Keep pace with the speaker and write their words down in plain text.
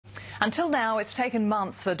Until now, it's taken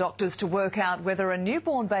months for doctors to work out whether a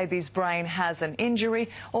newborn baby's brain has an injury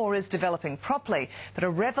or is developing properly. But a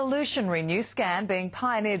revolutionary new scan being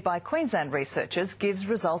pioneered by Queensland researchers gives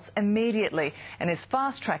results immediately and is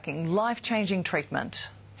fast-tracking life-changing treatment.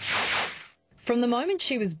 From the moment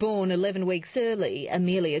she was born 11 weeks early,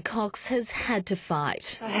 Amelia Cox has had to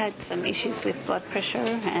fight. I had some issues with blood pressure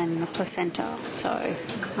and the placenta, so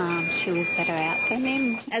she was better out than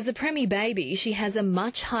in. As a preemie baby, she has a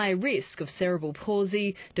much higher risk of cerebral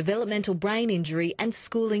palsy, developmental brain injury and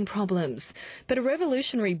schooling problems. But a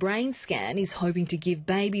revolutionary brain scan is hoping to give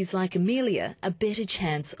babies like Amelia a better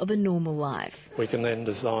chance of a normal life. We can then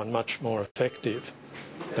design much more effective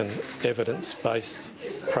and evidence-based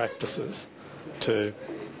practices to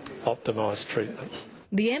optimise treatments.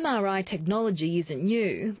 The MRI technology isn't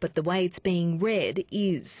new, but the way it's being read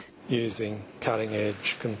is. Using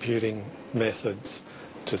cutting-edge computing methods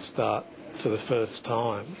to start for the first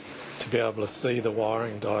time to be able to see the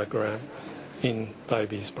wiring diagram in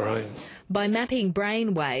babies' brains. By mapping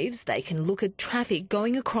brain waves, they can look at traffic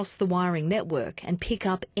going across the wiring network and pick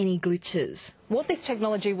up any glitches. What this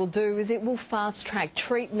technology will do is it will fast-track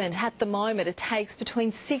treatment. At the moment, it takes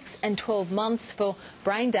between 6 and 12 months for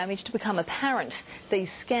brain damage to become apparent.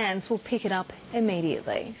 These scans will pick it up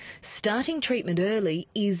immediately. Starting treatment early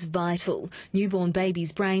is vital. Newborn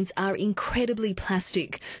babies' brains are incredibly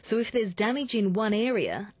plastic, so if there's damage in one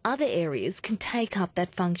area, other areas can take up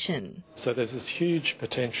that function. So there's this huge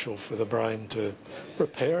potential for the brain to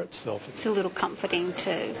repair itself. It's a little comforting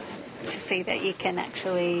to see that you can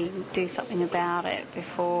actually do something about it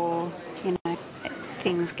before,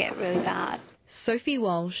 things get really bad. Sophie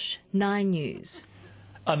Walsh, 9 News.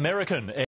 American